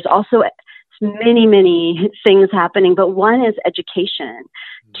and there's also many things happening, but one is education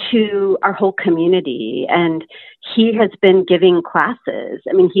to our whole community. And he has been giving classes.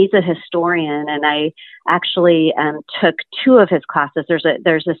 I mean, he's a historian, and I actually took 2 of his classes. There's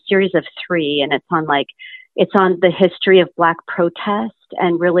a series of 3, and it's on the history of Black protest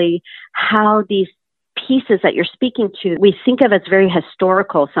and really how these pieces that you're speaking to, we think of as very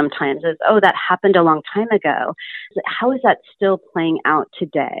historical sometimes, as, oh, that happened a long time ago. How is that still playing out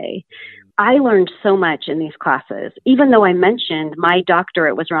today? I learned so much in these classes, even though I mentioned my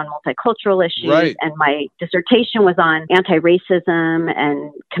doctorate was around multicultural issues, right, and my dissertation was on anti-racism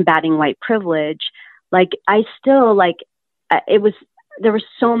and combating white privilege. There was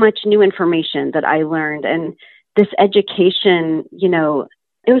so much new information that I learned. And this education,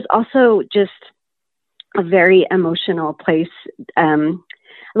 it was also just a very emotional place.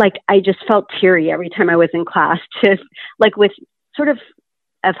 I just felt teary every time I was in class, with sort of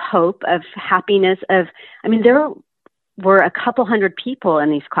hope, of happiness, there were a couple hundred people in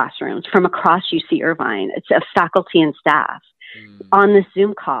these classrooms from across UC Irvine. It's a faculty and staff on this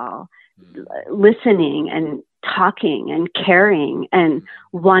Zoom call, listening and talking and caring and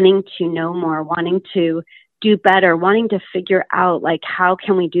wanting to know more, wanting to do better, wanting to figure out, how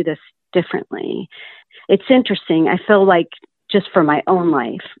can we do this differently? It's interesting. I feel like just for my own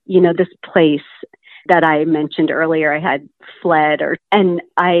life, this place that I mentioned earlier, I had fled and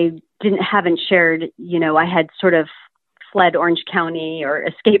I haven't shared, I had sort of fled Orange County or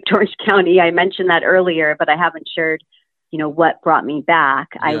escaped Orange County. I mentioned that earlier, but I haven't shared, what brought me back.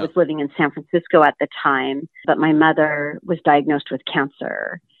 Yeah. I was living in San Francisco at the time, but my mother was diagnosed with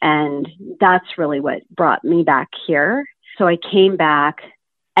cancer, and that's really what brought me back here. So I came back,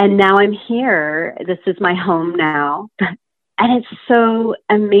 and now I'm here. This is my home now. And it's so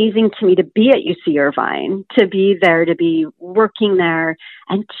amazing to me to be at UC Irvine, to be there, to be working there,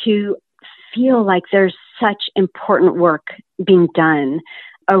 and to feel like there's such important work being done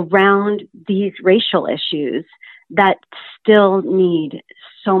around these racial issues that still need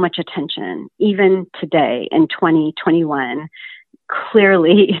so much attention, even today in 2021.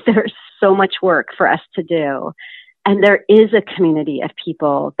 Clearly, there's so much work for us to do. And there is a community of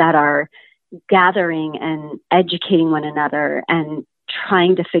people that are gathering and educating one another and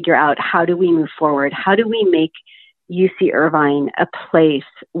trying to figure out, how do we move forward? How do we make UC Irvine a place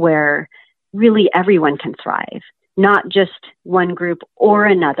where really everyone can thrive, not just one group or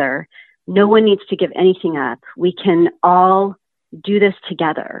another? No one needs to give anything up. We can all do this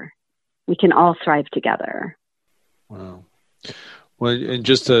together. We can all thrive together. Wow. Well, and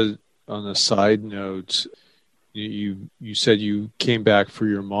just on a side note, you said you came back for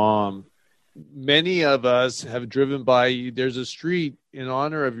your mom. Many of us have driven by, there's a street in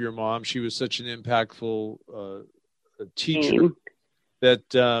honor of your mom. She was such an impactful teacher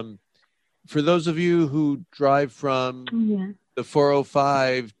that for those of you who drive from the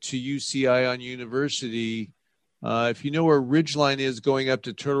 405 to UCI on University, if you know where Ridgeline is going up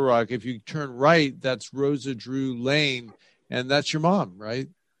to Turtle Rock, if you turn right, that's Rosa Drew Lane, and that's your mom, right?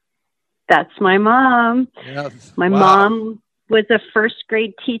 That's my mom. Yeah. My mom was a first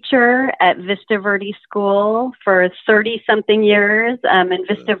grade teacher at Vista Verde School for 30-something years. And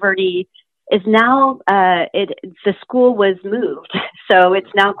Vista Verde is now, the school was moved. So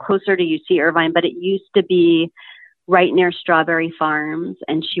it's now closer to UC Irvine, but it used to be right near Strawberry Farms.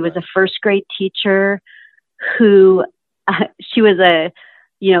 And she was a first grade teacher who, she was a,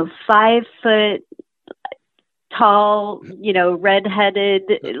 5 foot tall, redheaded,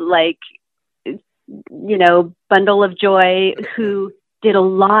 bundle of joy, who did a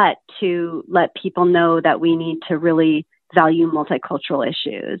lot to let people know that we need to really value multicultural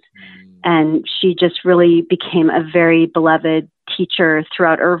issues. And she just really became a very beloved teacher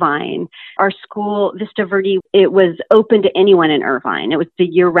throughout Irvine. Our school, Vista Verde, it was open to anyone in Irvine. It was the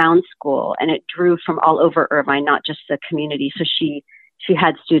year-round school, and it drew from all over Irvine, not just the community. So she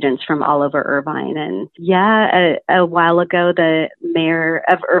had students from all over Irvine. And a while ago, the mayor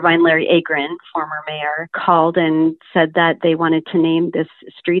of Irvine, Larry Agron, former mayor, called and said that they wanted to name this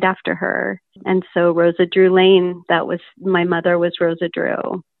street after her. And so Rosa Drew Lane, my mother was Rosa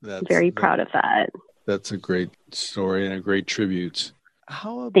Drew. Very proud of that. That's a great story and a great tribute.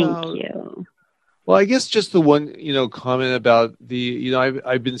 How about, thank you. Well, I guess just the one, comment about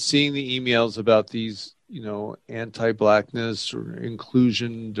I've been seeing the emails about these, anti-Blackness or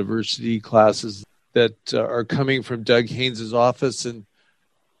inclusion, diversity classes that are coming from Doug Haynes's office. And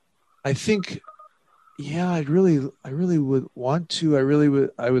I think, yeah, I really would want to.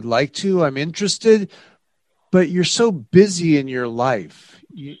 I would like to. I'm interested, but you're so busy in your life.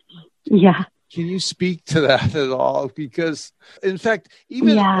 Yeah. Can you speak to that at all? Because, in fact,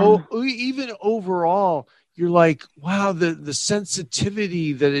 even overall, you're like, wow, the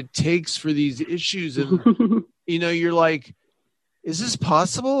sensitivity that it takes for these issues, and you're like, is this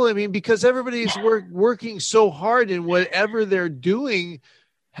possible? I mean, because everybody's working so hard in whatever they're doing.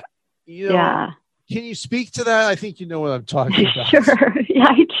 Yeah. Can you speak to that? I think you know what I'm talking about. Sure. Yeah,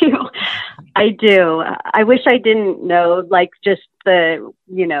 I do. I wish I didn't know, just the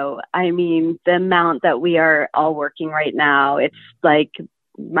amount that we are all working right now. It's like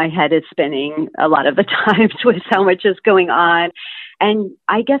my head is spinning a lot of the times with how much is going on. And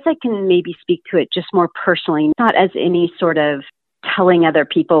I guess I can maybe speak to it just more personally, not as any sort of telling other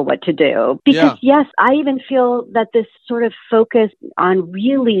people what to do. Because yes, I even feel that this sort of focus on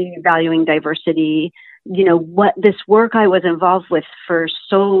really valuing diversity, what this work I was involved with for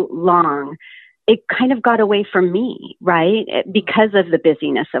so long, it kind of got away from me, right? Because of the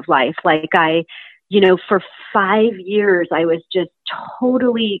busyness of life. For 5 years, I was just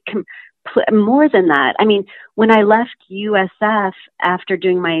totally more than that. I mean, when I left USF after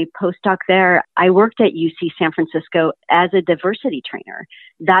doing my postdoc there, I worked at UC San Francisco as a diversity trainer.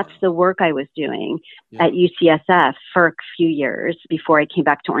 That's the work I was doing at UCSF for a few years before I came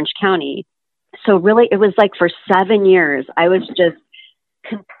back to Orange County. So really, it was like for 7 years, I was just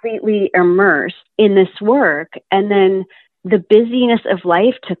completely immersed in this work. And then the busyness of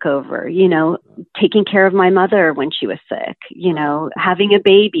life took over, taking care of my mother when she was sick, having a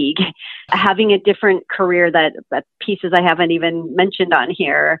baby, having a different career that pieces I haven't even mentioned on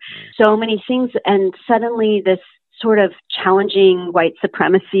here, so many things. And suddenly this sort of challenging white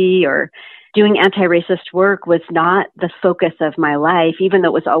supremacy or doing anti-racist work was not the focus of my life, even though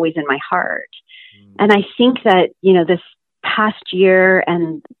it was always in my heart. And I think that, this past year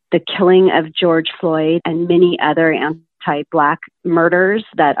and the killing of George Floyd and many other anti-Black murders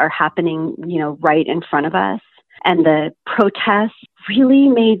that are happening, right in front of us, and the protests really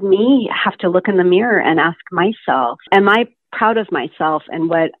made me have to look in the mirror and ask myself, am I proud of myself and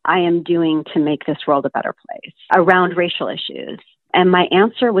what I am doing to make this world a better place around racial issues? And my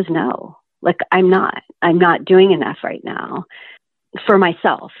answer was no. I'm not doing enough right now for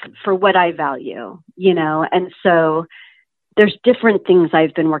myself, for what I value, and so there's different things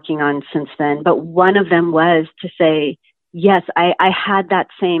I've been working on since then, but one of them was to say, yes, I had that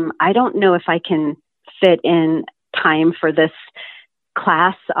same, I don't know if I can fit in time for this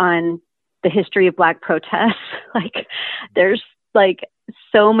class on the history of Black protests. There's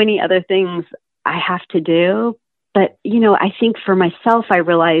so many other things I have to do. But, I think for myself, I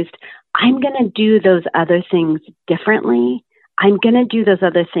realized I'm going to do those other things differently. I'm going to do those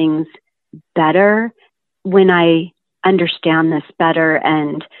other things better when I understand this better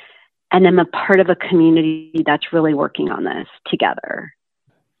and I'm a part of a community that's really working on this together.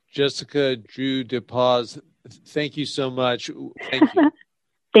 Jessica Drew de Paz, thank you so much. Thank you.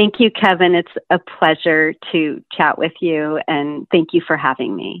 Thank you, Kevin. It's a pleasure to chat with you, and thank you for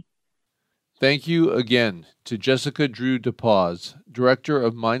having me. Thank you again to Jessica Drew de Paz, Director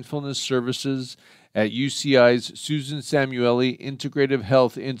of Mindfulness Services at UCI's Susan Samueli Integrative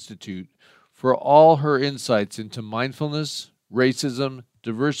Health Institute, for all her insights into mindfulness, racism,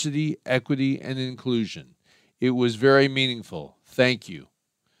 diversity, equity, and inclusion. It was very meaningful. Thank you.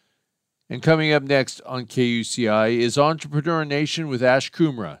 And coming up next on KUCI is Entrepreneur Nation with Ash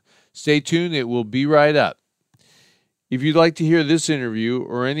Kumra. Stay tuned, it will be right up. If you'd like to hear this interview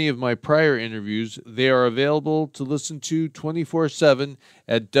or any of my prior interviews, they are available to listen to 24/7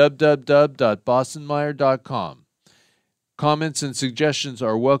 at www.bostonmeyer.com. Comments and suggestions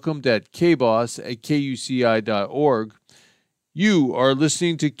are welcomed at kboss@kuci.org. You are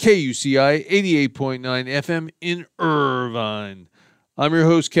listening to KUCI 88.9 FM in Irvine. I'm your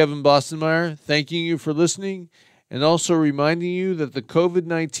host, Kevin Bostonmeyer, thanking you for listening and also reminding you that the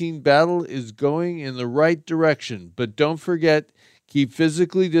COVID-19 battle is going in the right direction. But don't forget, keep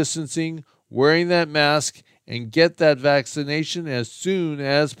physically distancing, wearing that mask, and get that vaccination as soon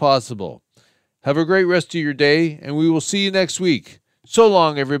as possible. Have a great rest of your day, and we will see you next week. So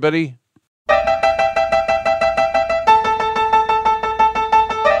long, everybody.